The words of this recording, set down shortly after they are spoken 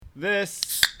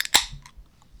This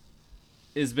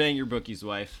is Bang Your Bookie's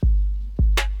Wife,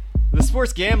 the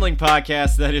sports gambling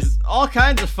podcast that is all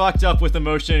kinds of fucked up with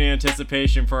emotion and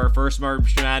anticipation for our first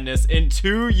March Madness in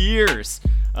 2 years.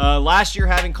 Last year,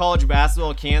 having college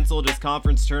basketball canceled as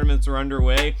conference tournaments were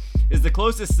underway is the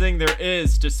closest thing there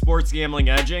is to sports gambling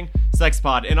edging Sex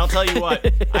Pod. And I'll tell you what,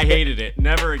 I hated it.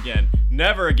 Never again.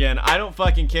 Never again. I don't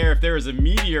fucking care if there is a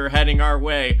meteor heading our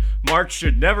way. March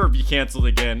should never be canceled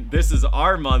again. This is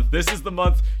our month. This is the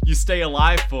month you stay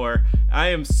alive for. I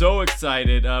am so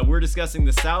excited. We're discussing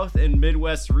the South and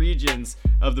Midwest regions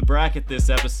of the bracket this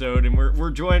episode, and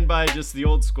we're joined by just the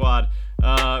old squad.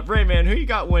 Ray, man, who you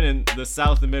got winning the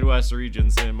South and Midwest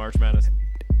regions in March Madness?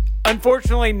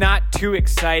 Unfortunately, not too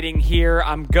exciting here.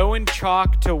 I'm going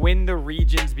chalk to win the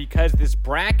regions because this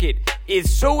bracket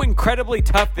is so incredibly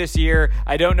tough this year.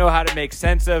 I don't know how to make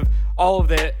sense of all of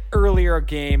the earlier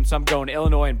games. So I'm going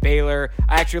Illinois and Baylor.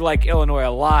 I actually like Illinois a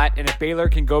lot, and if Baylor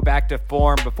can go back to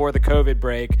form before the COVID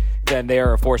break, then they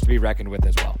are a force to be reckoned with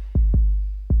as well.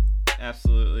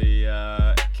 Absolutely.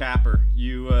 Capper,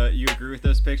 you agree with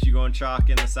those picks? You going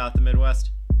chalk in the South and Midwest?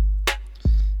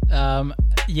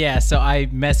 Yeah, so I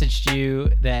messaged you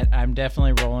that I'm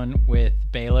definitely rolling with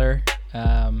Baylor.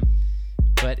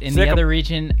 But in the other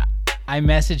region, I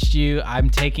messaged you, I'm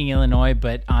taking Illinois,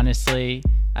 but honestly,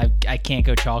 I can't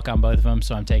go chalk on both of them,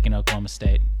 so I'm taking Oklahoma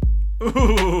State.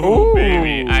 Ooh,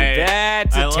 baby.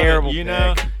 That's a terrible pick. You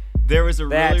know, there was a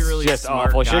really just smart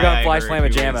awful. guy. Should've gone Fly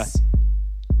Slamma Jamma.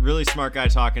 Really smart guy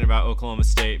talking about Oklahoma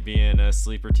State being a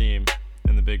sleeper team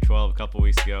in the Big 12 a couple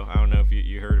weeks ago. I don't know if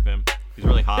you heard of him. He's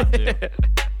really hot, too.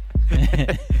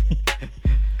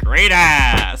 Great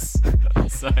ass.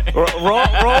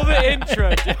 roll the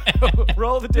intro, Joe.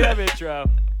 Roll the damn intro.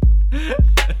 Well,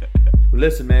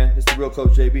 listen, man, it's the real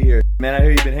Coach JB here. Man, I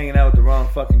hear you've been hanging out with the wrong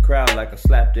fucking crowd like a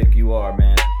slapdick you are,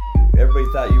 man. Everybody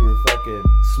thought you were fucking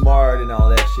smart and all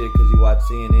that shit because you watch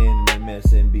CNN and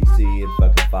MSNBC and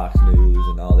fucking Fox News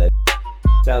and all that.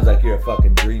 Sounds like you're a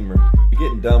fucking dreamer. You're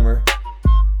getting dumber.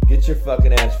 Get your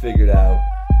fucking ass figured out.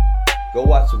 Go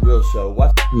watch the real show.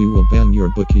 We will bang your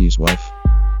bookie's wife.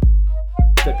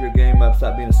 Step your game up.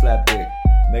 Stop being a slapdick.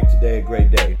 Make today a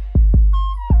great day.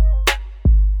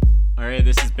 All right,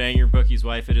 this is Bang Your Bookie's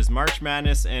Wife. It is March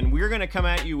Madness, and we're going to come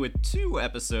at you with 2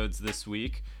 episodes this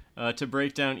week to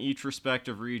break down each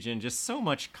respective region. Just so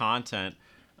much content.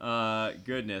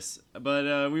 Goodness.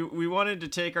 But we wanted to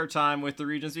take our time with the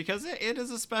regions because it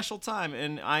is a special time,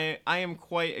 and I am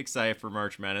quite excited for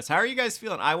March Madness. How are you guys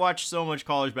feeling? I watched so much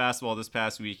college basketball this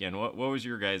past weekend. What was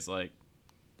your guys like?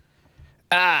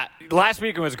 Last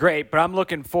weekend was great, but I'm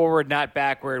looking forward, not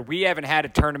backward. We haven't had a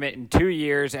tournament in 2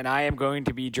 years, and I am going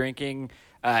to be drinking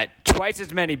twice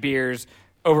as many beers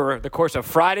over the course of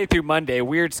Friday through Monday.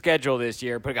 Weird schedule this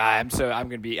year, but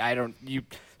you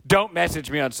don't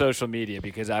message me on social media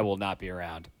because I will not be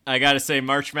around. I gotta say,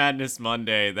 March Madness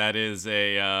Monday. That is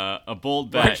a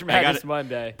bold bet. March Madness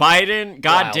Monday. Biden,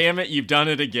 God Wow. damn it, you've done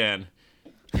it again.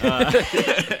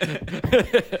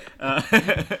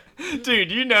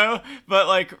 Dude, but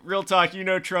like real talk,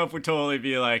 Trump would totally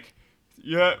be like,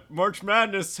 yeah, March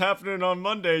Madness happening on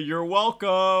Monday. You're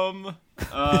welcome.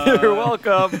 You're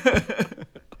welcome.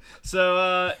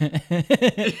 So,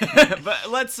 but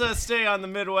let's stay on the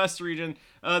Midwest region.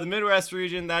 The Midwest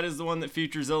region, that is the one that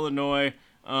features Illinois.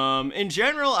 In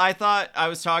general, I thought, I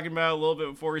was talking about it a little bit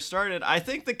before we started, I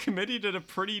think the committee did a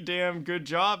pretty damn good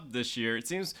job this year. It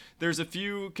seems there's a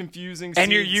few confusing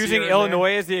And you're seeds using here and Illinois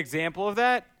there. as the example of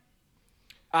that?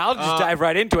 I'll just dive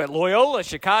right into it. Loyola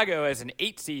Chicago as an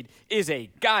 8 seed is a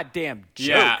goddamn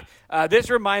joke. Yeah. This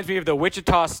reminds me of the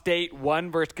Wichita State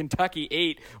 1 versus Kentucky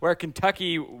 8, where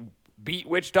Kentucky beat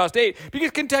Wichita State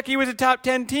because Kentucky was a top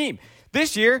 10 team.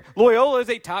 This year, Loyola is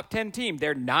a top 10 team.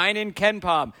 They're 9 in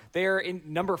KenPom. They are in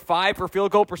number 5 for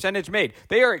field goal percentage made.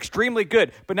 They are extremely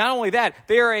good. But not only that,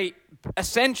 they are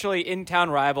essentially in-town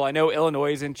rival. I know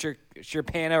Illinois is in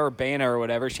Champaign or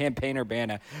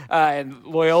Banna, and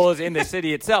Loyola's in the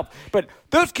city itself. But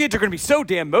those kids are going to be so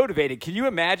damn motivated. Can you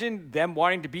imagine them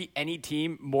wanting to beat any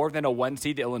team more than a 1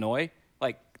 seed Illinois?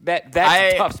 Like, that's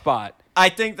a tough spot. I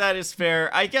think that is fair.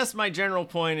 I guess my general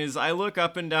point is I look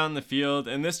up and down the field,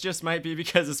 and this just might be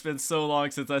because it's been so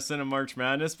long since I've seen a March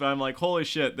Madness, but I'm like, holy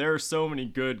shit, there are so many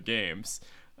good games.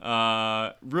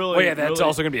 That's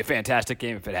also going to be a fantastic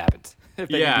game if it happens. If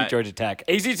they can beat Georgia Tech.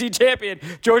 ACC champion,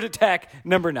 Georgia Tech,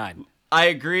 number 9. I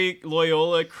agree,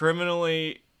 Loyola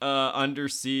criminally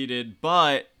underseeded,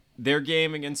 but their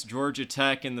game against Georgia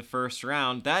Tech in the first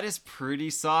round, that is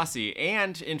pretty saucy.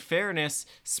 And in fairness,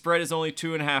 spread is only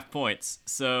 2.5 points.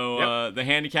 So the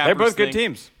handicappers they're both good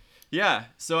teams. Yeah.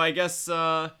 So I guess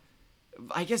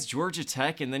I guess Georgia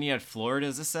Tech, and then you had Florida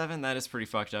as a 7. That is pretty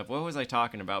fucked up. What was I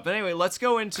talking about? But anyway, let's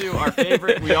go into our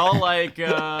favorite. We all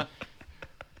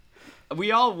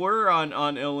we all were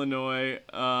on Illinois,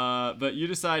 but you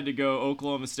decided to go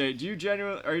Oklahoma State.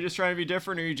 Are you just trying to be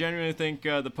different, or you genuinely think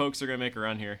the Pokes are going to make a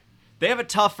run here? They have a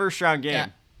tough first-round game. Yeah,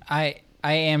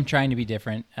 I am trying to be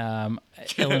different.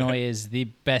 Illinois is the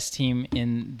best team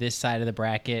in this side of the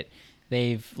bracket.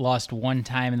 They've lost one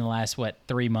time in the last,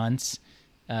 3 months.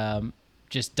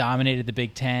 Just dominated the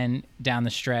Big Ten down the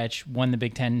stretch, won the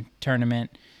Big Ten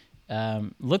tournament,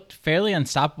 looked fairly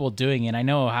unstoppable doing it. I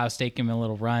know Ohio State gave them a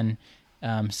little run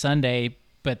Sunday,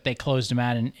 but they closed them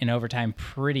out in overtime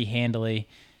pretty handily.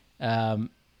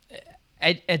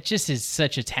 It just is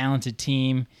such a talented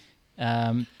team.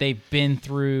 They've been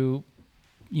through,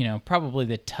 probably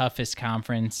the toughest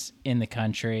conference in the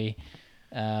country.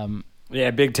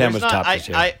 Big Ten was tough this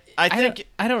year. I think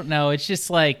I don't know. It's just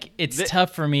like it's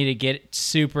tough for me to get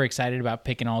super excited about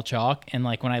picking all chalk. And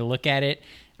like when I look at it,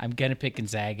 I'm gonna pick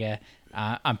Gonzaga.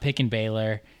 I'm picking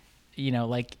Baylor.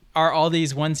 Are all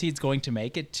these 1 seeds going to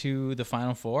make it to the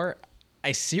Final Four?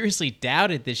 I seriously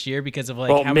doubt it this year because of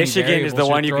how many Michigan variables is the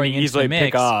one you you're can throwing easily into the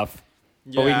pick mix. off.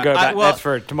 But we can go back. That's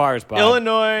for tomorrow's pod.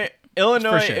 Illinois,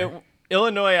 For sure.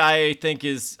 Illinois, I think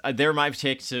is they're my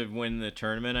pick to win the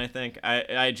tournament. I think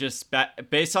I just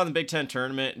based on the Big Ten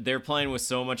tournament, they're playing with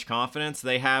so much confidence.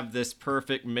 They have this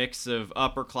perfect mix of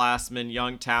upperclassmen,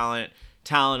 young talent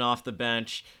off the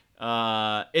bench.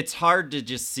 It's hard to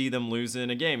just see them losing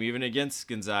a game, even against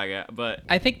Gonzaga. But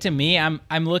I think to me, I'm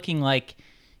looking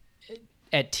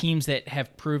at teams that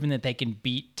have proven that they can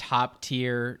beat top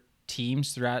tier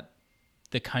teams throughout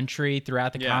the country,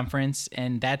 throughout the conference,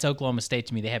 and that's Oklahoma State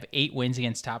to me. They have 8 wins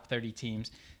against top 30 teams.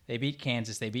 They beat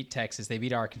Kansas, they beat Texas, they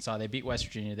beat Arkansas, they beat West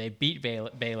Virginia, they beat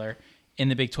Baylor in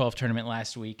the Big 12 tournament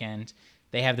last weekend.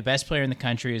 They have the best player in the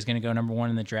country who's going to go number 1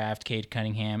 in the draft, Cade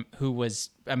Cunningham, who was,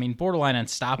 borderline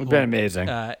unstoppable. Been amazing.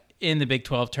 In the Big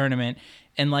 12 tournament.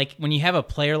 And when you have a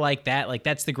player like that,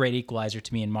 that's the great equalizer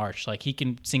to me in March. He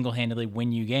can single-handedly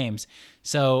win you games.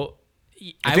 So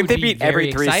I think would they be beat very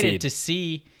every 3 excited seed. to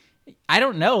see. I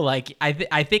don't know. I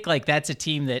think that's a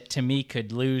team that to me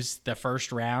could lose the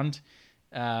first round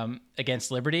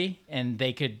against Liberty, and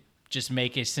they could just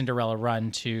make a Cinderella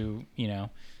run to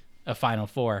a Final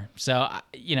Four. So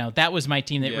that was my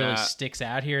team that really sticks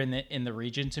out here in the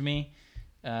region to me,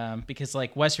 because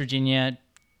West Virginia,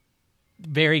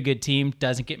 very good team,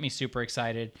 doesn't get me super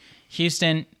excited.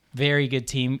 Houston, very good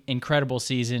team, incredible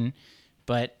season,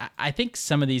 but I think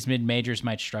some of these mid majors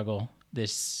might struggle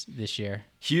this year.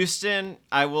 Houston,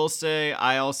 I will say,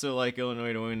 I also like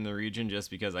Illinois to win the region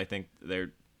just because I think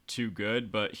they're too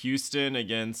good. But Houston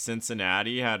against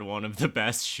Cincinnati had one of the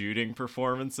best shooting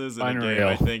performances in a game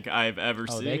I think I've ever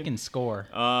seen. They can score.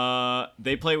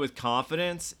 They play with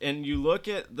confidence, and you look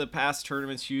at the past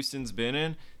tournaments Houston's been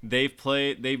in. They've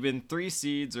been 3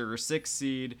 seeds or 6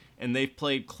 seed, and they've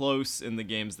played close in the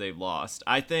games they've lost.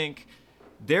 I think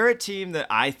they're a team that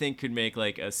I think could make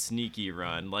a sneaky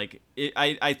run.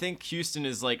 I think Houston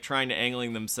is trying to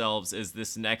angling themselves as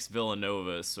this next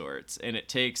Villanova of sorts, and it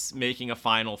takes making a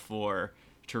Final Four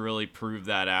to really prove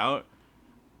that out.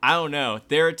 I don't know.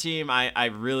 They're a team I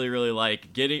really, really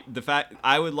like. Getting the fact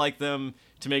I would like them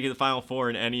to make it the Final Four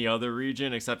in any other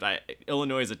region, except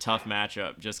Illinois is a tough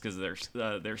matchup just because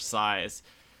of their size.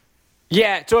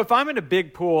 Yeah, so if I'm in a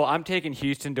big pool, I'm taking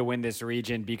Houston to win this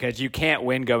region because you can't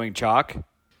win going chalk.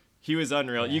 He was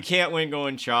unreal. Yeah. You can't win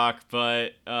going chalk,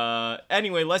 but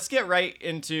anyway, let's get right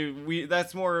into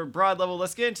that's more broad level.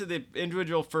 Let's get into the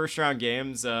individual first round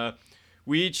games.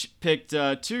 We each picked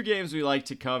 2 games we like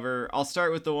to cover. I'll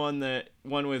start with the one that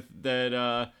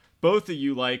both of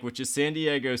you like, which is San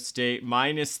Diego State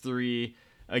 -3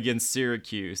 against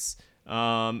Syracuse.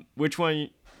 Which one?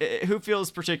 Who feels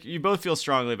particular? You both feel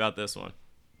strongly about this one.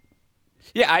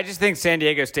 Yeah, I just think San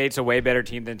Diego State's a way better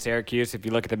team than Syracuse. If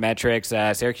you look at the metrics,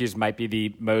 Syracuse might be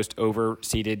the most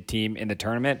overseeded team in the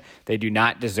tournament. They do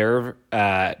not deserve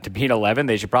to be an 11.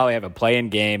 They should probably have a play-in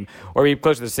game or be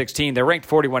close to the 16. They're ranked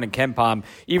 41 in KenPom,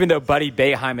 even though Buddy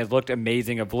Boeheim has looked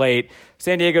amazing of late.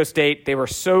 San Diego State, they were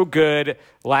so good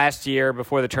last year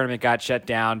before the tournament got shut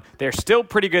down. They're still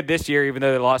pretty good this year, even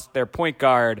though they lost their point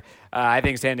guard. I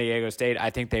think San Diego State, I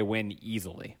think they win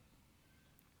easily.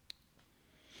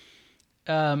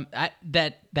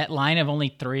 That line of only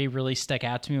 3 really stuck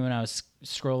out to me when I was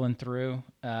scrolling through.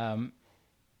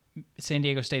 San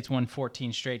Diego State's won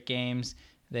 14 straight games.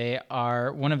 They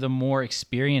are one of the more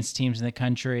experienced teams in the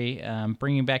country,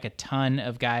 bringing back a ton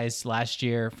of guys last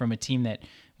year from a team that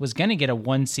was going to get a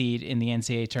 1 seed in the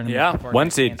NCAA tournament. Yeah, before it 1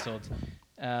 got seed. canceled.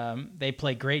 They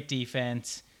play great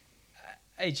defense.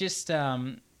 I just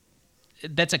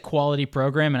that's a quality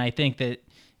program, and I think that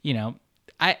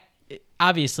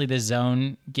obviously the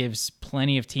zone gives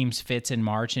plenty of teams fits in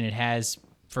March, and it has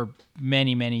for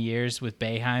many years with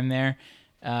Boeheim there.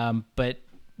 But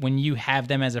when you have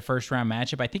them as a first-round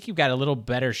matchup, I think you've got a little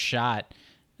better shot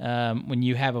when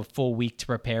you have a full week to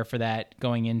prepare for that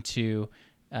going into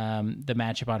the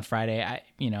matchup on Friday.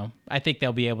 I think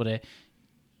they'll be able to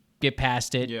get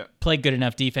past it, play good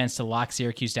enough defense to lock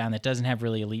Syracuse down that doesn't have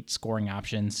really elite scoring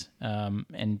options,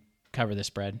 and cover the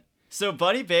spread. So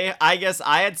Buddy Bay, I guess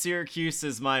I had Syracuse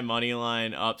as my money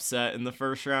line upset in the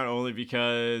first round only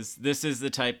because this is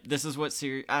what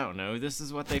Syracuse, I don't know, this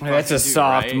is what they fucking That's a do,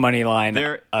 soft right? money line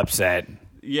upset.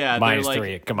 Yeah, minus they're like,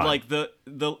 3. Come on. Like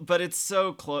but it's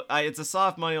so close. It's a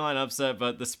soft money line upset,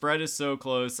 but the spread is so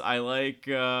close. I like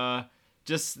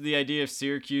just the idea of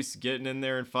Syracuse getting in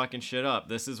there and fucking shit up.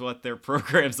 This is what their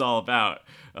program's all about.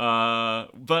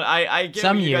 But I get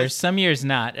some years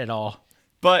not at all.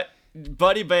 But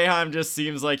Buddy Boeheim just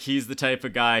seems like he's the type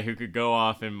of guy who could go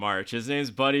off in March. His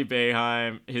name's Buddy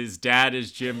Boeheim. His dad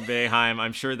is Jim Boeheim.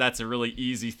 I'm sure that's a really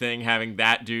easy thing having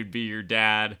that dude be your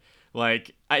dad.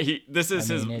 Like he's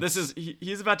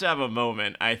about to have a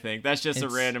moment. I think that's just a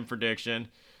random prediction.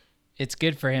 It's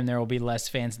good for him. There will be less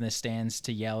fans in the stands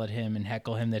to yell at him and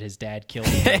heckle him that his dad killed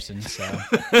a person. So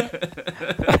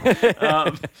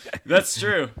that's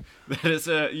true. That is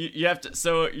you have to.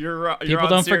 So you're people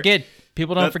don't forget.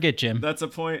 People don't forget, Jim. That's a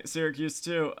point. Syracuse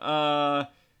too.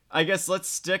 I guess let's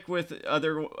stick with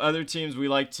other teams we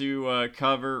like to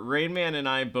cover. Rainman and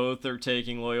I both are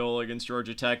taking Loyola against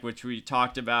Georgia Tech, which we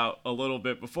talked about a little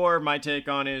bit before. My take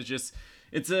on it is just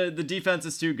the defense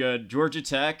is too good. Georgia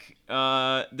Tech,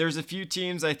 there's a few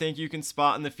teams I think you can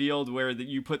spot in the field where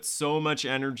you put so much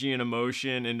energy and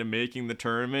emotion into making the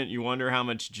tournament. You wonder how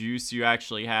much juice you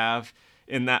actually have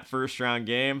in that first round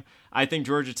game. I think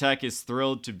Georgia Tech is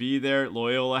thrilled to be there.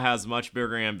 Loyola has much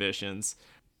bigger ambitions.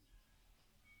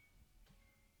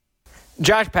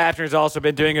 Josh Pastner's also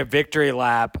been doing a victory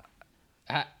lap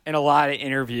in a lot of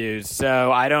interviews,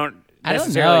 so I don't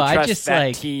necessarily trust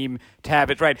that team to have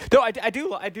it right. Though I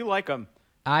do like them.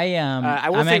 I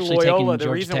will say actually Loyola. taking The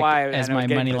Georgia reason Tech why as I was my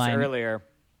getting money this line earlier.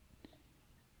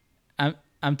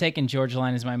 I'm taking Georgia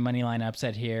line as my money line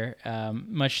upset here,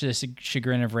 much to the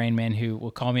chagrin of Rainman, who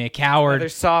will call me a coward. Another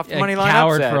soft money line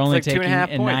coward upset. for only It's like taking 2.5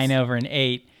 a points. 9 over an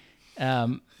 8.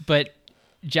 But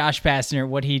Josh Pastner,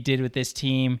 what he did with this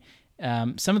team,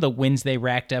 some of the wins they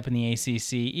racked up in the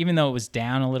ACC, even though it was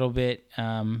down a little bit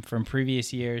from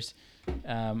previous years,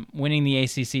 winning the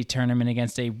ACC tournament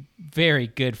against a very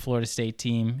good Florida State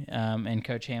team and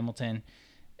Coach Hamilton.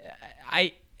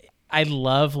 I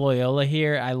love Loyola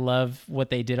here. I love what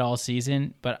they did all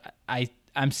season, but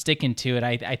I'm sticking to it.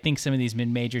 I think some of these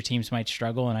mid-major teams might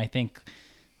struggle, and I think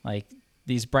like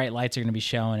these bright lights are going to be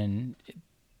showing, and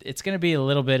it's going to be a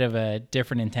little bit of a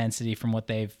different intensity from what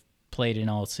they've played in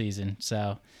all season.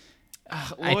 So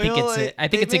I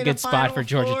think it's a good spot for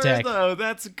Georgia Tech. Though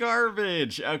that's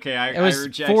garbage. Okay, I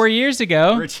reject. 4 years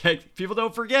ago. Reject. People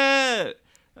don't forget.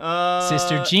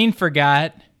 Sister Jean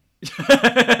forgot.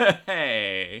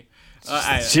 Hey.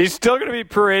 She's still going to be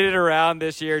paraded around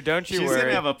this year. Don't you worry. She's going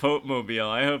to have a Pope mobile.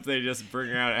 I hope they just bring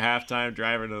her out at halftime,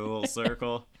 drive her to the little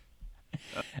circle.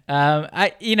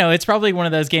 It's probably one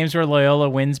of those games where Loyola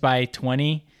wins by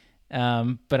 20,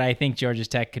 but I think Georgia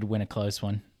Tech could win a close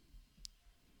one.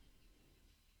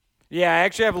 Yeah, I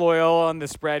actually have Loyola on the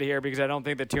spread here because I don't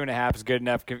think the 2.5 is good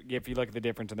enough if you look at the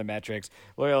difference in the metrics.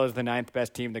 Loyola is the 9th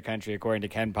best team in the country according to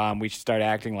Ken Pom. We should start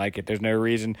acting like it. There's no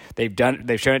reason. They've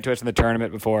shown it to us in the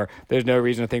tournament before. There's no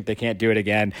reason to think they can't do it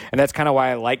again. And that's kind of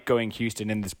why I like going Houston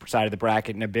in this side of the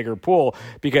bracket in a bigger pool,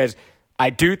 because I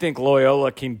do think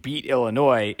Loyola can beat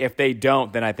Illinois. If they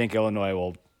don't, then I think Illinois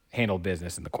will handle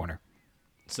business in the corner.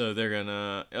 So they're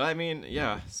gonna.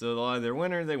 So they'll either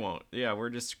win or they won't. Yeah, we're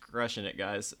just crushing it,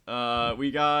 guys.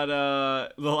 We got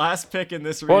the last pick in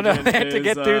this region. Well, no, they have to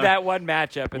get through that one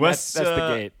matchup, and that's the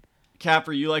gate.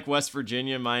 Capper, you like West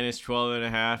Virginia minus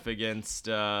 12.5 against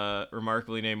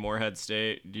remarkably named Morehead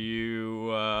State. Do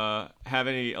you have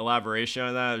any elaboration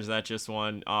on that, or is that just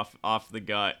one off the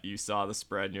gut? You saw the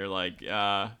spread and you're like,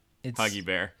 Huggy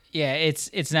Bear. Yeah,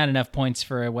 it's not enough points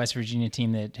for a West Virginia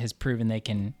team that has proven they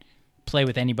can play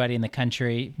with anybody in the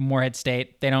country. Morehead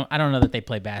State, I don't know that they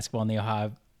play basketball in the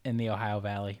Ohio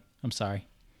Valley. I'm sorry.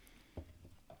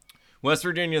 West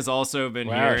Virginia's also been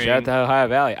hearing. Shout out to Ohio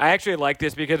Valley. I actually like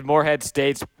this because Morehead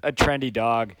State's a trendy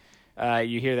dog.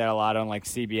 You hear that a lot on like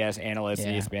CBS analysts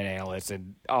and ESPN analysts,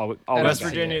 and all West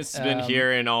Virginia's been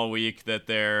hearing all week that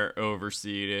they're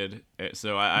overseeded,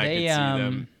 so I could see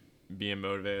them being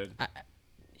motivated.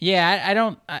 Yeah, I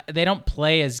don't. They don't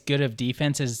play as good of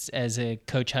defense as a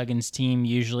Coach Huggins team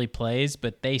usually plays,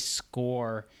 but they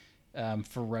score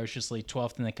ferociously,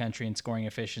 12th in the country in scoring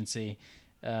efficiency.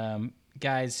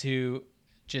 Guys who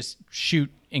just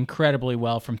shoot incredibly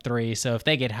well from three. So if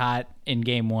they get hot in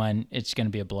game one, it's going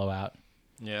to be a blowout.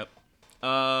 Yep.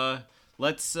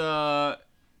 Let's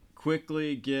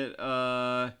quickly get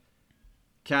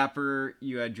Capper.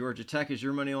 You had Georgia Tech as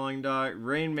your money line dog.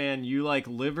 Rain Man, you like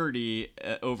Liberty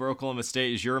over Oklahoma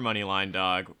State as your money line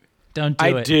dog. Don't do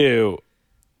I it. do.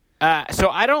 So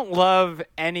I don't love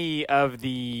any of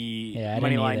the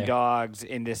money line either. dogs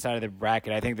in this side of the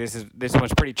bracket. I think this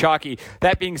one's pretty chalky.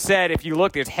 That being said, if you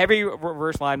look, there's heavy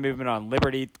reverse line movement on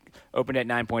Liberty. Opened at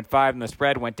 9.5, and the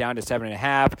spread went down to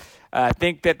 7.5. I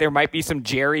think that there might be some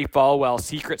Jerry Falwell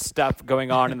secret stuff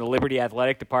going on in the Liberty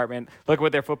athletic department. Look at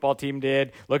what their football team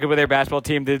did. Look at what their basketball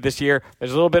team did this year.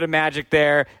 There's a little bit of magic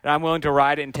there, and I'm willing to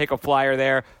ride it and take a flyer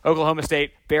there. Oklahoma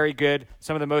State, very good.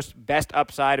 Some of the best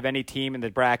upside of any team in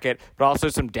the bracket, but also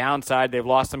some downside. They've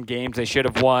lost some games they should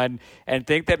have won, and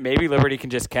think that maybe Liberty can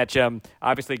just catch them.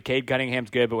 Obviously, Cade Cunningham's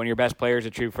good, but when your best player is a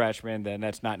true freshman, then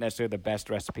that's not necessarily the best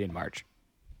recipe in March.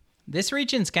 This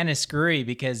region's kind of screwy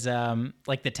because,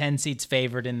 like, the 10 seed's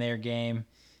favored in their game.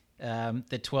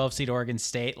 The 12 seed Oregon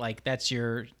State, like, that's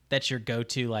your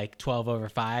go-to, like, 12 over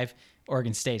 5.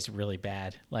 Oregon State's really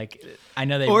bad. Like, I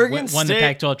know they won the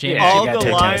Pac-12 championship. All got the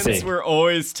 10 lines Tennessee. were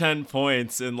always 10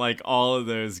 points in like all of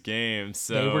those games.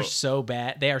 So They were so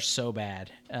bad. They are so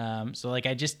bad. So, like,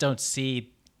 I just don't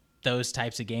see those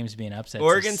types of games being upsets.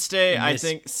 Oregon State, I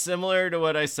think, similar to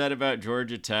what I said about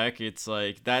Georgia Tech, it's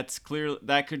like that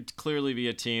could clearly be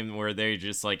a team where they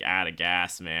just like add a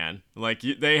gas, man. Like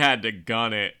they had to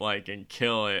gun it, like, and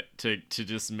kill it to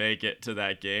just make it to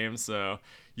that game. So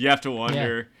you have to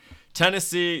wonder. Yeah.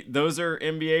 Tennessee, those are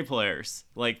NBA players.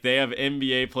 Like they have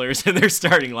NBA players in their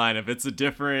starting lineup. It's a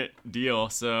different deal.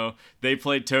 So they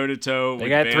played toe to toe. They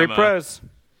got Bama. 3 pros.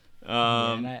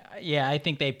 I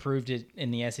think they proved it in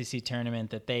the SEC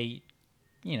tournament that they,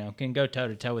 can go toe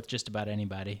to toe with just about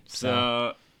anybody.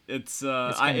 So it's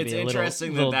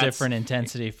interesting little that's different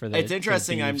intensity for the. It's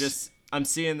interesting. The I'm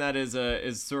seeing that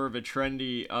as sort of a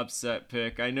trendy upset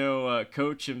pick. I know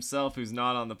Coach himself, who's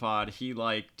not on the pod, he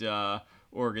liked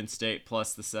Oregon State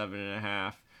plus the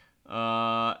 7.5.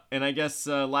 And I guess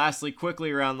lastly, quickly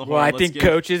around the horn. Well, I think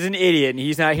Coach is an idiot and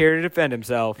he's not here to defend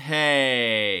himself.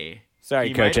 Hey.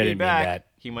 Sorry, Coach, I didn't mean that.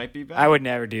 He might be back. I would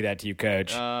never do that to you,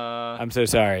 Coach. I'm so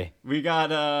sorry. We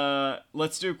got,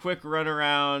 let's do a quick run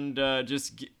around,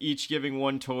 just each giving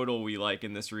one total we like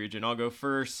in this region. I'll go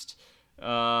first.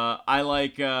 I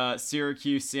like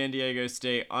Syracuse, San Diego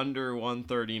State under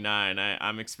 139.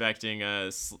 I'm expecting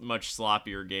a much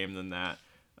sloppier game than that.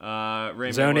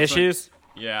 Raymond, Zone issues?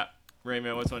 Yeah.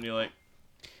 Raymond, what's one you like?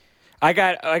 I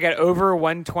got over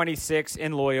 126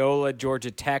 in Loyola, Georgia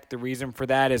Tech. The reason for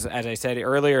that is, as I said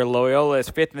earlier, Loyola is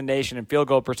 5th in the nation in field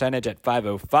goal percentage at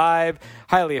 .505.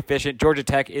 Highly efficient. Georgia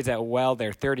Tech is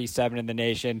they're 37 in the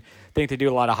nation. Think they do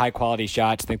a lot of high-quality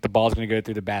shots. Think the ball's going to go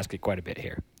through the basket quite a bit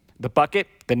here. The bucket,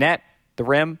 the net, the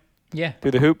rim, through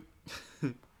the hoop.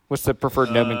 What's the preferred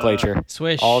nomenclature?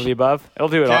 Swish. All of the above? It'll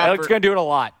do it all. It's going to do it a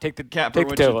lot. Take the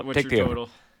total. What's your total?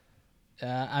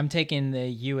 I'm taking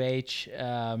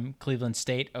the Cleveland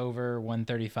State over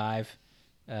 135.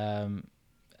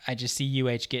 I just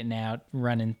see getting out,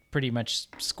 running, pretty much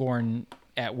scoring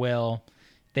at will.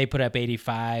 They put up 80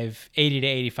 to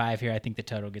 85 here. I think the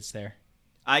total gets there.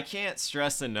 I can't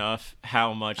stress enough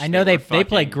how much I know they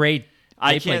play great.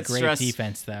 They play great stress,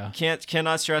 defense though.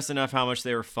 Cannot stress enough how much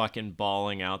they were fucking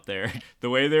balling out there. The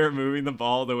way they were moving the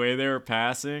ball, the way they were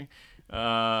passing,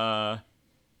 they're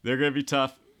gonna be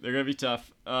tough.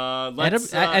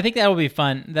 I think that'll be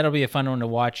fun. That'll be a fun one to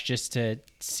watch just to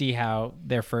see how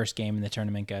their first game in the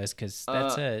tournament goes. Because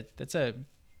that's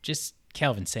just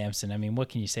Kelvin Sampson. I mean, what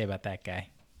can you say about that guy?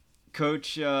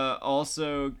 Coach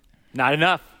also not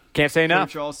enough. Can't say enough.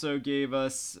 Coach also gave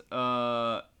us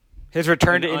his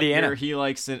return to Indiana. He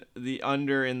likes the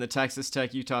under in the Texas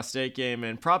Tech Utah State game,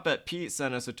 and Prop Bet Pete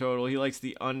sent us a total. He likes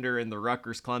the under in the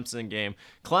Rutgers Clemson game.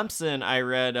 Clemson, I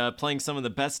read, playing some of the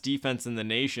best defense in the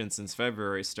nation since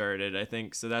February started. I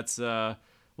think so. That's a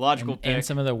logical pick. And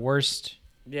some of the worst.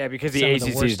 Yeah, because the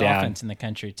ACC's down. Offense in the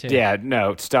country too. Yeah,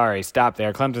 no, sorry, stop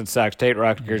there. Clemson sucks. Take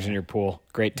Rutgers in your pool.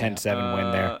 Great 10-7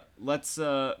 win there. Let's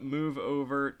move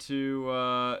over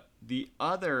to the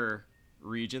other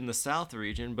region, the South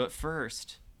region, but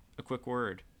first, a quick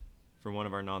word from one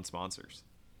of our non-sponsors.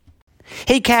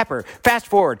 Hey Capper, fast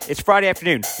forward. It's Friday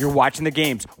afternoon. You're watching the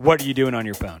games. What are you doing on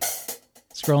your phone?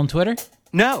 Scrolling Twitter?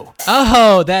 No.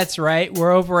 Oh, that's right. We're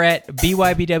over at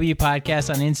BYBW Podcast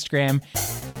on Instagram.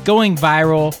 going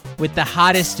viral with the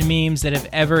hottest memes that have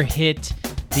ever hit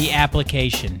the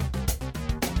application.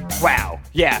 Wow.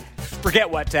 Yeah. Forget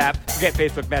WhatsApp. Forget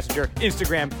Facebook Messenger.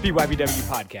 Instagram, BYBW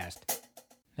Podcast.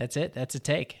 That's it. That's a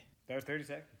take. That was 30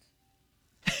 seconds.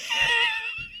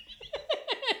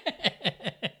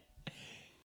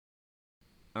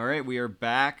 All right, we are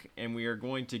back, and we are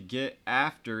going to get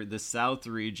after the South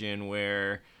region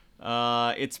where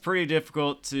it's pretty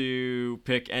difficult to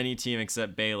pick any team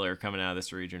except Baylor coming out of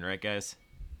this region, right, guys?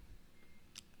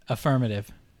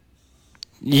 Affirmative.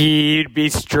 You'd be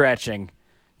stretching.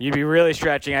 You'd be really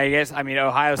stretching, I guess. I mean,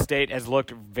 Ohio State has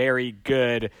looked very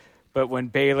good, but when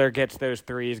Baylor gets those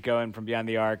threes going from beyond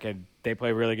the arc and they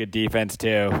play really good defense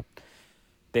too,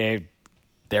 they're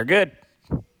good.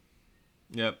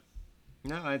 Yep.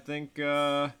 No, I think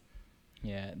Yeah,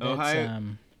 that's,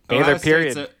 Baylor,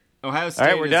 period. Ohio State All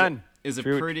right, we're done. Is a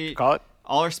Should we pretty, call it?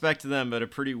 all respect to them, but a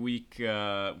pretty weak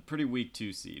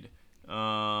 2 seed.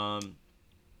 I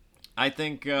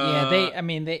think.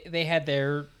 they had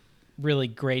their really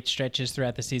great stretches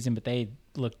throughout the season, but they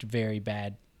looked very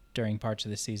bad during parts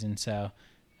of the season. So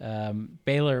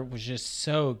Baylor was just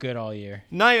so good all year.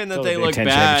 Not even that Totally they Big look Ten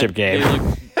bad. championship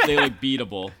game. They look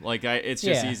beatable. Like it's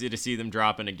just Yeah. easy to see them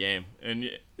drop in a game. And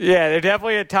Yeah, they're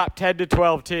definitely a top 10 to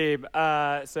 12 team.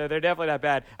 So they're definitely not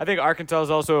bad. I think Arkansas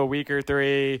is also a weaker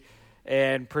 3,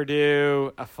 and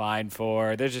Purdue a fine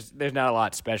 4. There's not a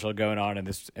lot special going on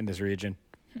in this region.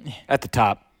 At the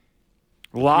top,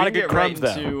 a lot of good crumbs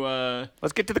though.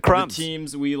 Let's get to the crumbs. The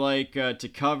teams we like to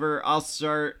cover. I'll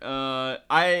start.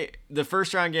 The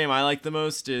first round game I like the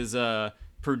most is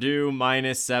Purdue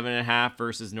minus 7.5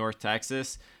 versus North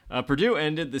Texas. Purdue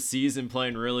ended the season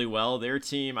playing really well. Their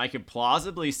team, I could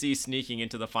plausibly see sneaking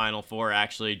into the Final Four,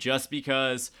 actually, just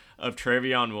because of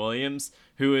Trevion Williams,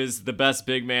 who is the best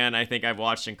big man I think I've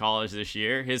watched in college this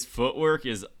year. His footwork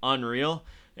is unreal.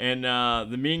 And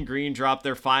the Mean Green dropped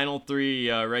their final 3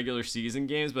 regular season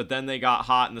games, but then they got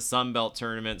hot in the Sun Belt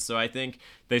tournament. So I think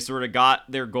they sort of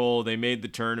got their goal. They made the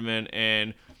tournament,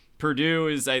 and Purdue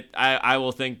is, I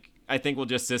think will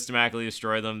just systematically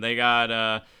destroy them.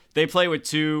 They play with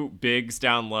 2 bigs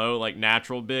down low, like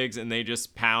natural bigs, and they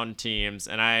just pound teams.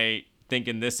 And I think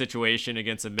in this situation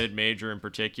against a mid-major in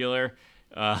particular,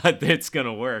 it's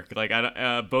gonna work. Like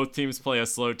both teams play a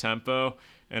slow tempo,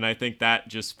 and I think that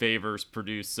just favors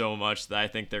Purdue so much that I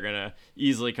think they're gonna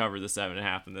easily cover the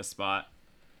 7.5 in this spot.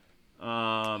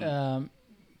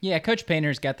 Yeah, Coach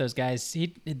Painter's got those guys.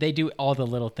 They do all the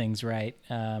little things right.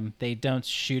 They don't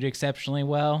shoot exceptionally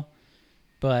well,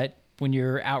 but when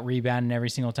you're out rebounding every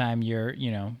single time, you're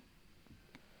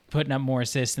putting up more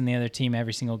assists than the other team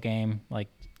every single game. Like,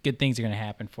 good things are going to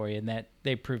happen for you, and that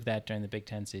they proved that during the Big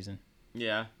Ten season.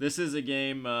 Yeah, this is a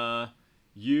game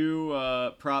you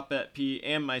prop bet P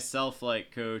and myself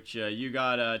like, Coach. You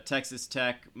got Texas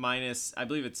Tech minus, I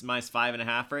believe it's minus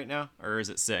 5.5 right now, or is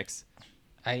it 6?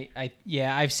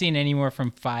 I've seen anywhere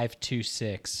from 5 to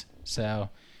 6. So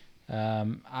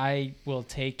I will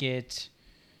take it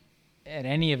at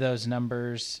any of those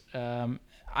numbers.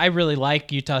 I really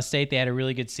like Utah State. They had a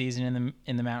really good season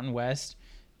in the Mountain West.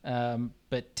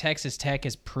 But Texas Tech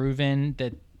has proven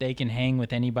that they can hang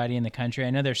with anybody in the country. I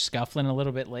know they're scuffling a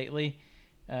little bit lately,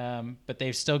 but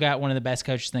they've still got one of the best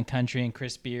coaches in the country in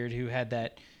Chris Beard, who had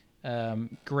that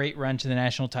great run to the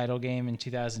national title game in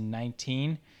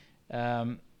 2019.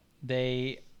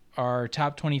 They are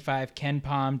top 25 Ken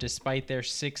Pom despite their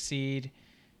 6th seed.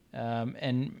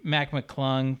 And Mac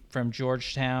McClung from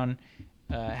Georgetown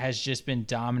has just been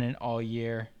dominant all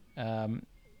year.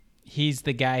 He's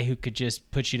the guy who could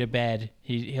just put you to bed.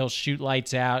 He'll shoot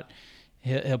lights out.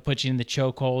 He'll put you in the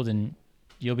chokehold, and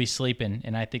you'll be sleeping.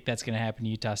 And I think that's going to happen to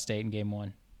Utah State in Game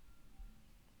 1.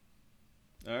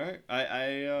 All right,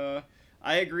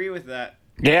 I agree with that.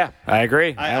 Yeah, I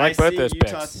agree. I like both those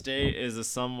picks. Utah State is a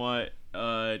somewhat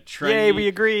trendy, Yay, we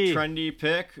agree. trendy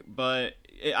pick, but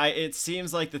it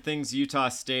seems like the things Utah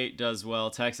State does well,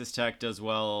 Texas Tech does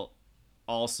well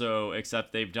also,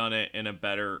 except they've done it in a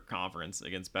better conference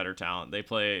against better talent.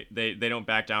 They don't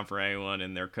back down for anyone,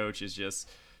 and their coach is just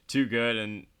too good.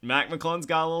 And Mac McClung's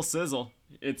got a little sizzle.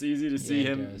 It's easy to see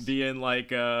him being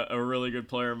like a really good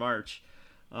player in March.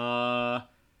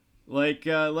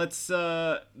 Let's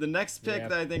the next pick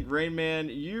that I think, Rain Man,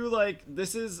 you like.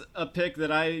 This is a pick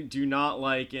that I do not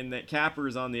like, and that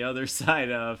Capper's on the other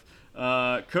side of.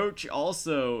 Coach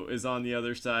also is on the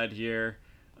other side here,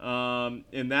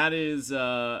 and that is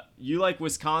you like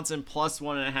Wisconsin plus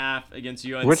 1.5 against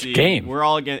UNC. Which game? We're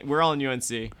all in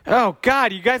UNC. Oh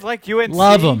God, you guys like UNC?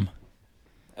 Love them.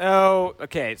 Oh,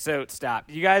 okay. So stop.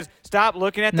 You guys stop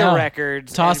looking at the No.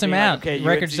 records. Toss and them being out. Like, okay,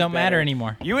 Records UNC's don't matter better.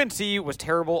 anymore. UNC was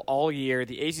terrible all year.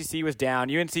 The ACC was down.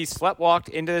 UNC sleptwalked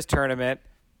into this tournament.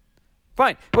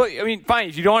 Fine. Well, I mean, fine.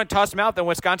 If you don't want to toss them out, then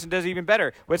Wisconsin does even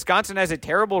better. Wisconsin has a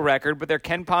terrible record, but they're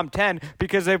Ken Pom 10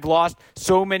 because they've lost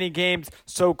so many games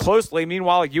so closely.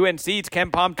 Meanwhile, UNC's Ken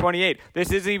Pom 28.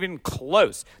 This isn't even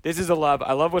close. This is a love.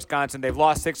 I love Wisconsin. They've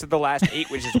lost 6 of the last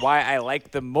 8, which is why I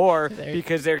like them more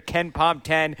because they're Ken Pom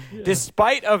 10. Yeah.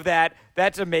 Despite of that,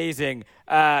 that's amazing.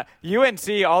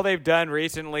 UNC, all they've done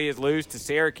recently is lose to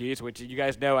Syracuse, which you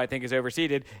guys know I think is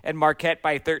overseeded, and Marquette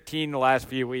by 13 in the last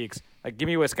few weeks. Like, give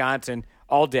me Wisconsin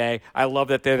all day. I love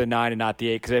that they're the 9 and not the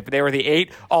 8, because if they were the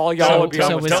 8, all y'all would be on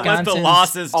Don't Wisconsin. let the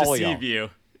losses deceive you.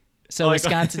 So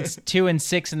Wisconsin's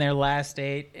 2-6 in their last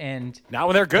 8, and not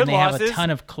when they're good they losses. have a ton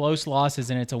of close losses,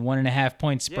 and it's a 1.5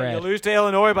 point spread. Yeah, you lose to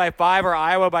Illinois by 5 or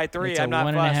Iowa by 3. It's I'm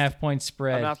a not 1.5 point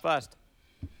spread. I'm not fussed.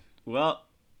 Well,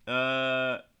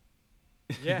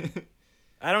 yeah.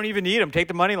 I don't even need them. Take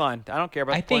the money line. I don't care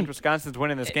about the points. Wisconsin's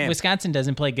winning this game. Wisconsin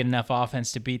doesn't play good enough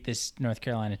offense to beat this North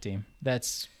Carolina team.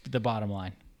 That's the bottom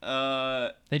line.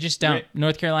 They just don't.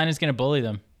 North Carolina's going to bully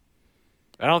them.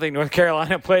 I don't think North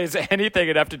Carolina plays anything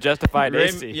enough to justify an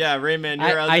AC. Yeah, Rayman,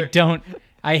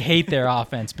 I hate their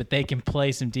offense, but they can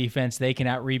play some defense. They can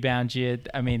out-rebound you.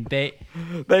 I mean, they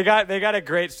got a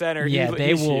great center. Yeah,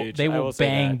 he's they will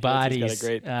bang bodies. He's got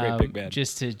a great big man.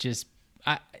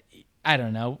 I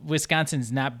don't know.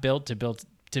 Wisconsin's not built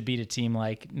to beat a team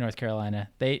like North Carolina.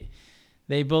 They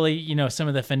bully, some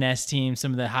of the finesse teams, some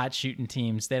of the hot shooting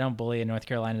teams. They don't bully a North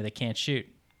Carolina that can't shoot.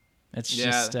 It's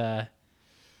just a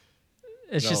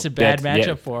bad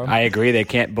matchup for them. I agree they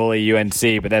can't bully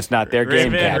UNC, but that's not their game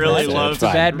plan. It's a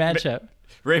bad matchup.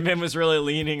 Raymond was really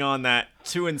leaning on that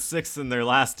 2-6 in their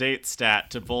last 8 stat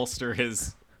to bolster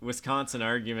his Wisconsin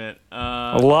argument.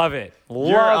 Love it.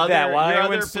 Love that. While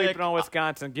everyone's sleeping on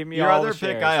Wisconsin, give me your all other the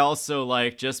shares. pick I also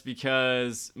like just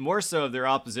because more so of their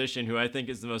opposition, who I think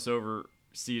is the most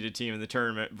overseeded team in the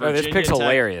tournament. Virginia this pick's Tech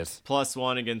hilarious.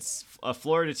 +1 against a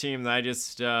Florida team that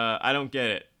I don't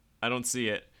get it. I don't see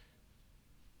it.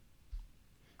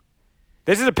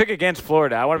 This is a pick against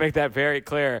Florida. I want to make that very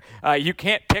clear. You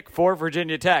can't pick for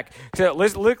Virginia Tech. So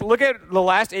let's look at the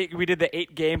last 8. We did the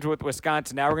 8 games with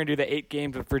Wisconsin. Now we're going to do the 8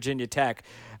 games with Virginia Tech.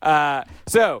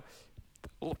 So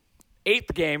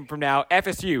 8th game from now,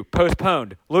 FSU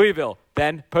postponed. Louisville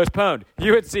then postponed.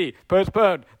 UNC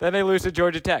postponed. Then they lose to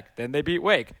Georgia Tech. Then they beat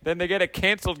Wake. Then they get a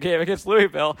canceled game against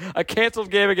Louisville, a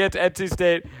canceled game against NC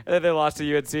State, and then they lost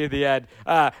to UNC in the end.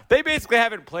 They basically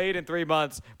haven't played in 3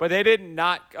 months, but they did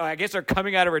not. I guess they're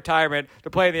coming out of retirement to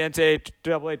play in the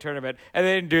NCAA tournament, and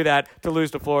they didn't do that to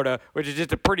lose to Florida, which is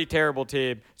just a pretty terrible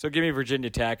team. So give me Virginia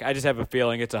Tech. I just have a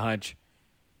feeling it's a hunch.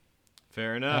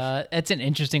 Fair enough. That's an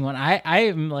interesting one. I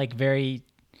am very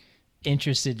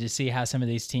interested to see how some of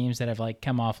these teams that have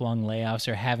come off long layoffs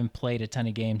or haven't played a ton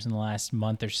of games in the last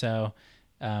month or so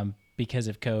because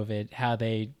of COVID, how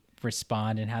they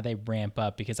respond and how they ramp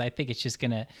up, because I think it's just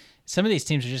some of these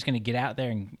teams are just going to get out there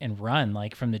and run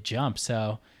from the jump.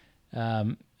 So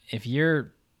if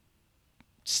you're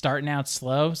starting out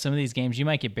slow, some of these games you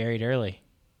might get buried early.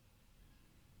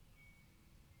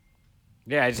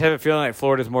 Yeah, I just have a feeling like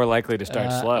Florida's more likely to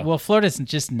start slow. Well, Florida's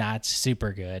just not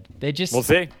super good. We'll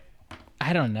see.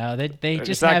 I don't know. They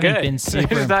just haven't been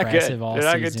super impressive all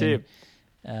season. They're not a good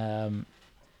team.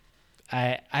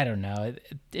 I don't know.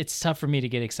 It's tough for me to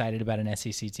get excited about an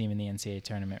SEC team in the NCAA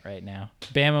tournament right now.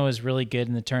 Bama was really good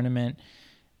in the tournament.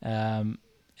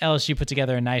 LSU put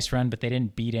together a nice run, but they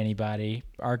didn't beat anybody.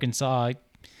 Arkansas,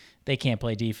 they can't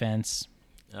play defense.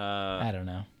 I don't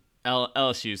know.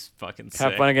 LSU's fucking sick.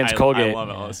 Have fun against Colgate. I love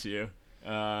LSU.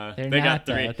 They're not.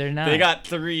 They got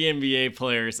 3 NBA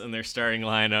players in their starting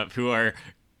lineup who are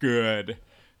good.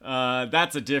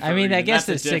 That's a different. I mean, I guess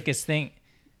the sickest thing.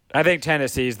 I think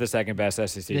Tennessee's the second best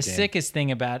SEC team. The sickest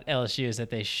thing about LSU is that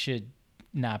they should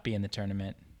not be in the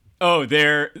tournament. Oh,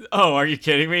 are you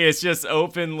kidding me? It's just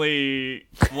openly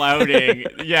flouting.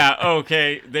 Yeah,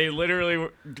 okay. They literally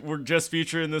were just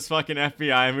featured in this fucking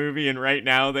FBI movie, and right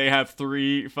now they have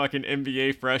 3 fucking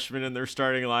NBA freshmen in their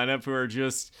starting lineup who are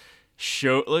just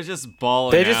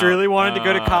balling They just out. really wanted to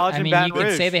go to college in Baton Rouge. You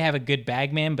could say they have a good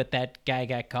bagman, but that guy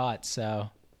got caught,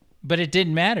 but it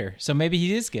didn't matter. So maybe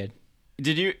he is good.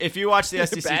 If you watch the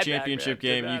SEC Bad championship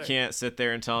background, game, you can't sit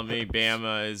there and tell me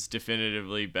Bama is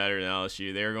definitively better than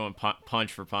LSU. They're going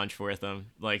punch for punch with them.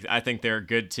 I think they're a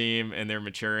good team and they're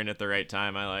maturing at the right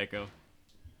time. I like them.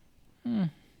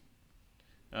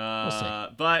 We'll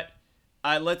see. But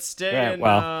let's stay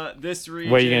in this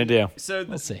region. What are you gonna do? So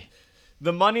we'll see.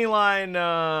 The money line.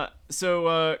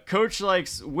 Coach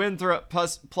likes Winthrop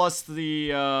plus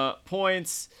the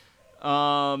points.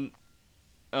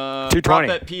 220. Prop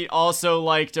Bet Pete also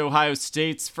liked Ohio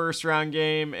State's first round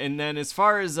game. And then as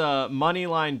far as money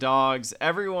line dogs,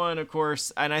 everyone, of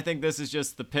course, and I think this is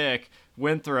just the pick,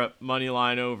 Winthrop money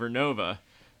line over Nova.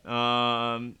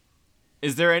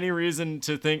 Is there any reason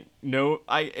to think no?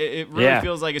 It really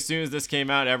feels like as soon as this came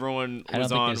out, everyone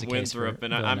was on Winthrop,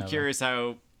 and I'm curious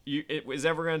how is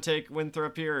ever going to take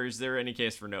Winthrop here, or is there any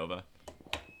case for Nova?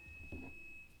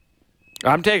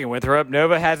 I'm taking Winthrop.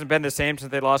 Nova hasn't been the same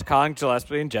since they lost Colin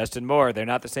Gillespie and Justin Moore. They're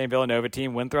not the same Villanova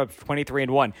team. Winthrop's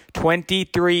 23-1.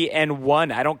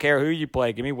 23-1. I don't care who you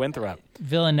play. Give me Winthrop.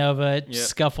 Villanova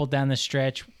scuffled down the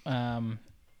stretch.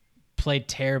 Played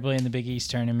terribly in the Big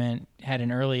East tournament. Had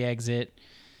an early exit.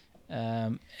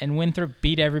 And Winthrop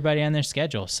beat everybody on their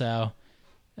schedule. So,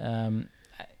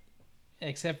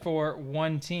 except for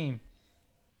one team.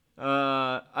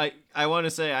 I want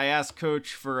to say I asked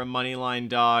Coach for a money line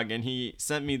dog, and he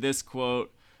sent me this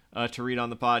quote to read on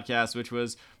the podcast, which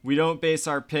was, "We don't base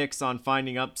our picks on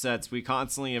finding upsets. We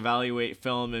constantly evaluate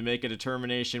film and make a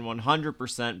determination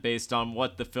 100% based on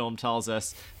what the film tells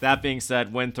us." That being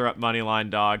said, Winthrop money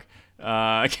line dog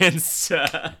against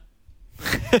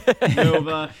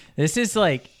Nova. This is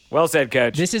like... Well said,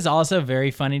 Coach. This is also very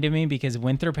funny to me because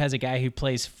Winthrop has a guy who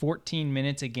plays 14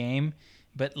 minutes a game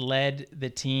but led the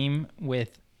team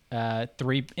with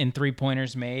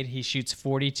 3-pointers made. He shoots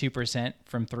 42%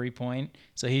 from 3-point.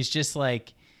 So he's just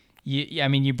like,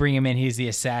 you bring him in, he's the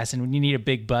assassin. When you need a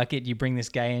big bucket, you bring this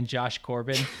guy in, Josh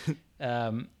Corbin,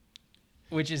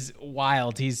 which is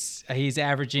wild. He's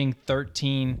averaging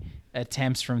 13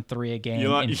 attempts from 3 a game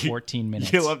in 14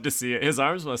 minutes. You love to see it. His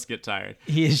arms must get tired.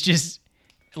 He is just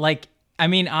like,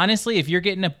 honestly, if you're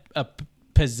getting a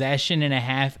possession and a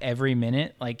half every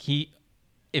minute, like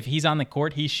if he's on the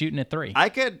court, he's shooting a 3. I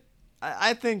could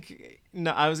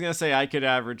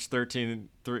average 13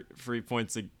 3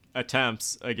 points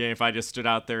attempts a game if I just stood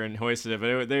out there and hoisted it,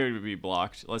 but they would be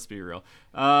blocked. Let's be real.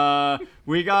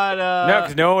 We got no,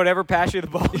 because no one would ever pass you the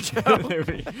ball,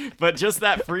 Joe. But just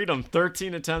that freedom,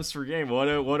 13 attempts per game. What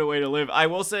a way to live. I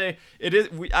will say it is.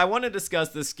 I want to discuss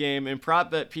this game, and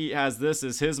Prop Bet Pete has this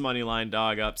as his money line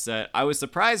dog upset. I was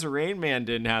surprised Rain Man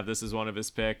didn't have this as one of his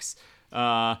picks.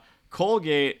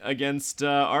 Colgate against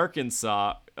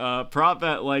Arkansas. Prop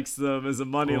Bet likes them as a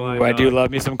money line. I do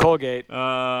love me some Colgate.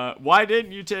 Why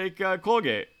didn't you take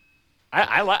Colgate?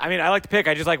 I like the pick.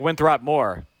 I just like Winthrop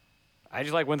more. I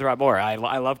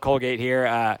love Colgate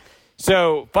here.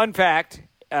 So, fun fact,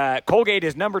 Colgate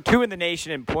is number 2 in the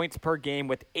nation in points per game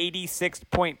with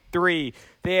 86.3.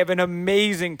 They have an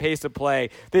amazing pace of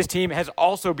play. This team has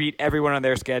also beat everyone on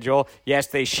their schedule. Yes,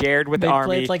 they shared with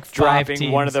Army, like dropping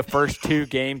teams. one of the first 2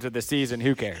 games of the season.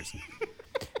 Who cares?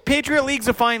 Patriot League's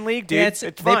a fine league, dude. Yeah, it's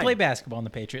they fine. play basketball in the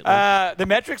Patriot League. The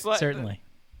metrics certainly.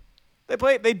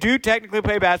 They do technically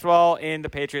play basketball in the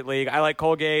Patriot League. I like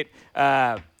Colgate.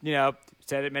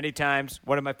 Said it many times.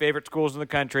 One of my favorite schools in the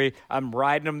country. I'm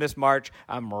riding them this March.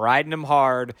 I'm riding them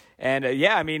hard. And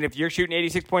if you're shooting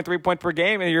 86.3 points per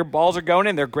game and your balls are going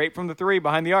in, they're great from the 3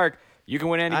 behind the arc. You can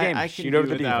win any game. I can do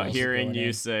without hearing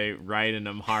you say riding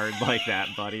them hard like that,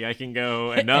 buddy. I can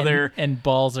go another and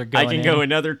balls are going. I can go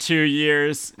another 2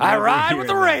 years. I ride with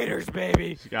the Raiders,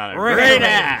 baby. Got a great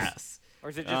ass. Or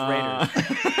is it just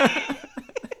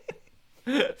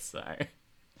Raiders? Sorry.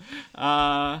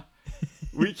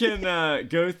 We can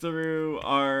go through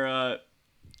our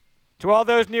to all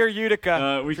those near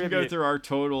Utica. We can go through our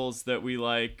totals that we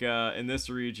like in this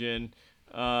region.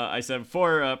 I said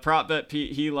before, Prop Bet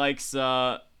Pete, he likes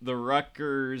the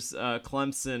Rutgers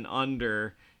Clemson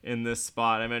under in this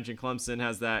spot. I mentioned Clemson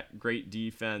has that great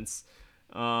defense.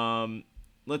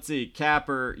 Let's see,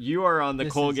 Capper, you are on the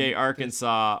Colgate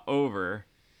Arkansas over.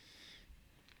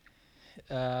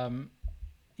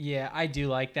 Yeah, I do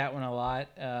like that one a lot.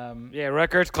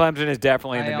 Rutgers Clemson is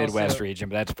definitely in the Midwest region,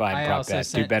 but that's fine. Prop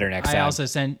Bet, do better next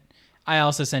time. I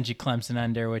also sent you Clemson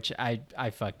under, which I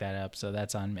fucked that up, so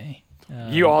that's on me.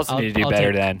 You also need to do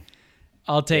better then.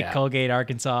 I'll take Colgate,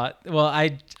 Arkansas. Well,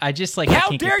 I just like. How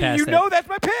dare you? You know that's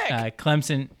my pick.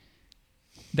 Clemson.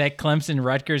 That Clemson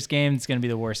Rutgers game is going to be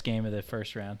the worst game of the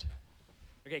first round.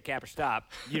 Okay, Capper,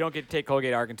 stop. You don't get to take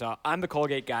Colgate, Arkansas. I'm the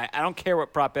Colgate guy. I don't care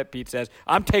what Prop Bet Pete says.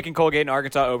 I'm taking Colgate and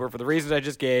Arkansas over for the reasons I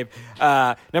just gave.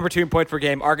 Number 2 in points per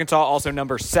game. Arkansas also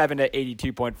number 7 at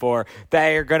 82.4.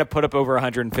 They are going to put up over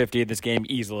 150 in this game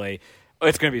easily.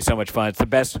 It's going to be so much fun. It's the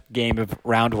best game of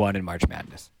round 1 in March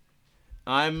Madness.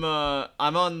 I'm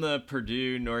on the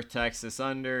Purdue North Texas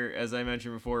under. As I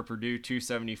mentioned before, Purdue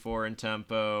 274 in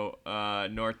tempo,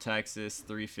 North Texas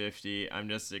 350. I'm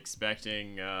just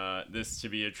expecting this to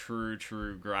be a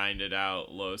true grinded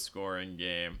out, low scoring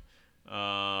game.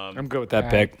 I'm good with that All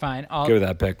pick. right, fine. Good with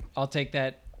that pick. I'll take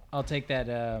that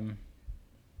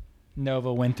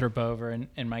Nova Winthrop over,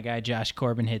 and my guy Josh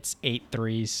Corbin hits 8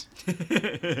 threes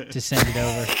to send it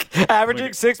over. Averaging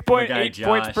 6.8 Josh.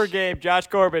 points per game. Josh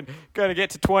Corbin going to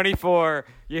get to 24.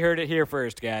 You heard it here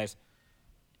first, guys.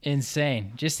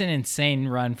 Insane. Just an insane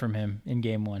run from him in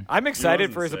game 1. I'm excited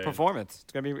was for his insane. performance.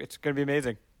 It's gonna be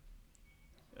amazing.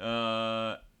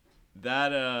 That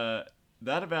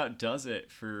about does it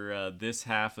for this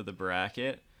half of the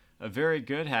bracket. A very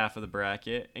good half of the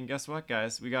bracket. And guess what,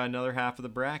 guys? We got another half of the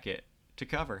bracket to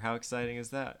cover. How exciting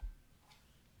is that?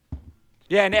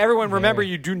 Yeah, and everyone remember,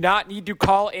 you do not need to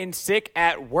call in sick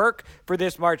at work for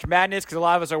this March Madness because a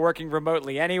lot of us are working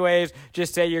remotely anyways.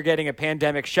 Just say you're getting a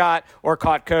pandemic shot or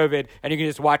caught COVID, and you can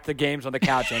just watch the games on the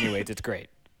couch anyways. It's great.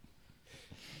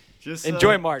 Just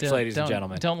Enjoy March, ladies and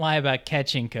gentlemen. Don't lie about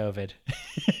catching COVID.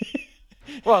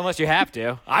 Well, unless you have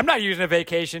to. I'm not using a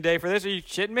vacation day for this. Are you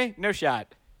shitting me? No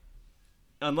shot.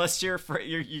 Unless you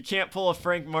can't pull a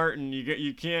Frank Martin,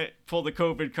 you can't pull the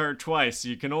COVID card twice.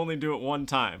 You can only do it one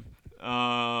time.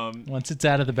 Once it's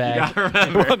out of the You bag. gotta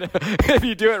remember. If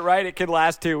you do it right, it can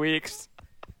last 2 weeks.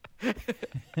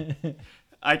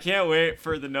 I can't wait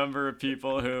for the number of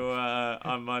people who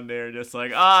on Monday are just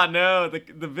like, no,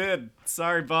 the vid.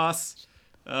 Sorry, boss.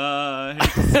 Hate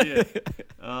to see it.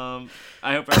 I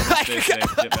hope everyone stays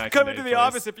safe. Get back Come to into Nate, the please.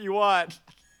 office if you want.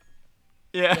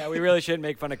 Yeah. Yeah, we really shouldn't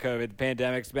make fun of COVID. The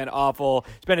pandemic's been awful.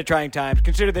 It's been a trying time.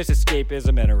 Consider this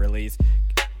escapism and a release.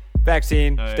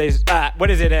 Vaccine stays.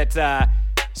 What is it? It's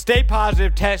stay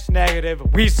positive, test negative.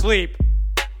 We sleep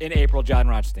in April. John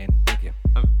Rothstein. Thank you.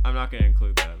 I'm not going to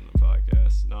include that in the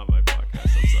podcast. Not my podcast.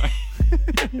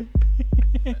 I'm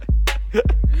sorry.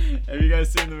 Have you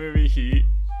guys seen the movie Heat?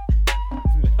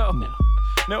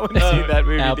 No one's seen that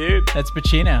movie, Nope. dude. That's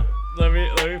Pacino. Let me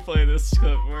play this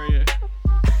clip for you.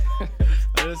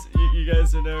 You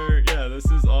guys are never. Yeah, this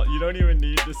is all. You don't even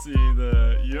need to see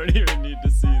the. You don't even need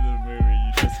to see the movie.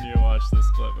 You just need to watch this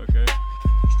clip, okay?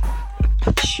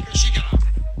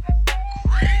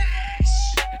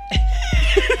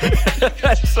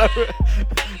 That's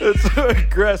so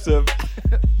aggressive.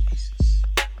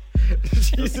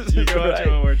 Jesus You can watch it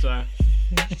one more time.